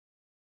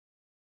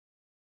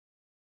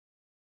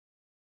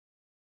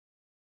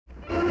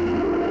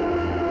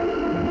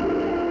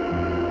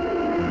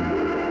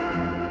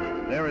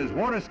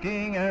There's water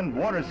skiing and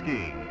water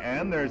skiing,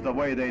 and there's the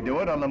way they do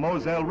it on the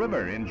Moselle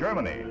River in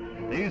Germany.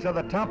 These are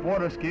the top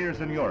water skiers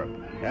in Europe,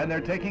 and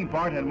they're taking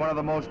part in one of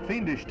the most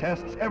fiendish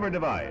tests ever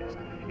devised.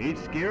 Each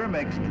skier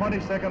makes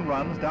 20-second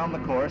runs down the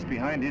course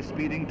behind his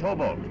speeding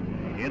towboat.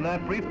 In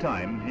that brief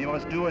time, he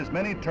must do as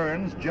many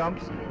turns,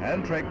 jumps,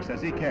 and tricks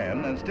as he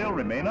can and still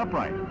remain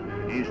upright.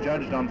 He's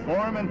judged on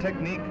form and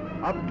technique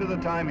up to the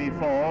time he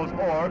falls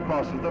or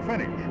crosses the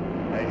finish.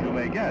 As you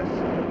may guess,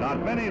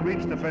 not many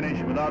reach the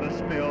finish without a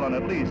spill on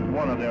at least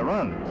one of their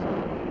runs.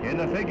 In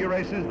the figure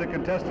races, the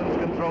contestants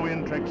can throw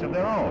in tricks of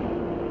their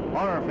own.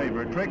 Our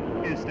favorite trick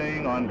is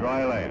staying on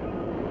dry land.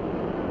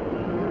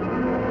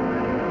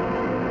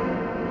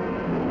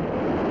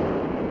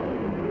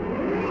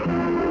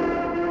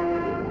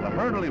 The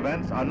hurdle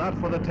events are not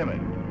for the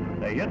timid.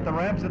 They hit the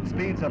ramps at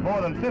speeds of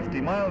more than 50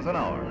 miles an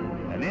hour.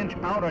 An inch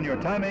out on your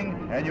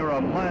timing, and you're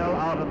a mile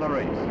out of the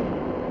race.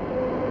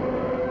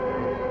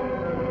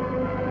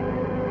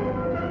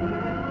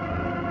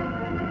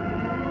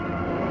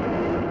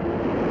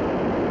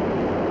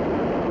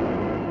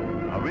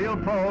 A real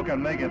pro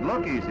can make it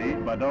look easy,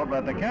 but don't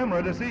let the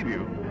camera deceive you.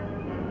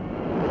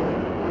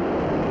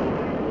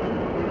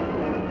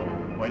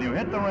 When you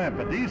hit the ramp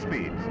at these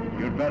speeds,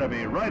 you'd better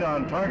be right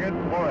on target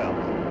or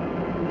else.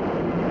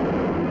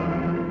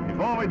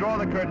 Before we draw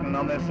the curtain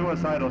on this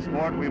suicidal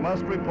sport, we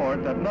must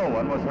report that no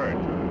one was hurt.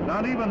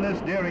 Not even this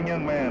daring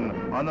young man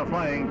on the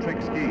flying trick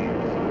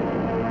skis.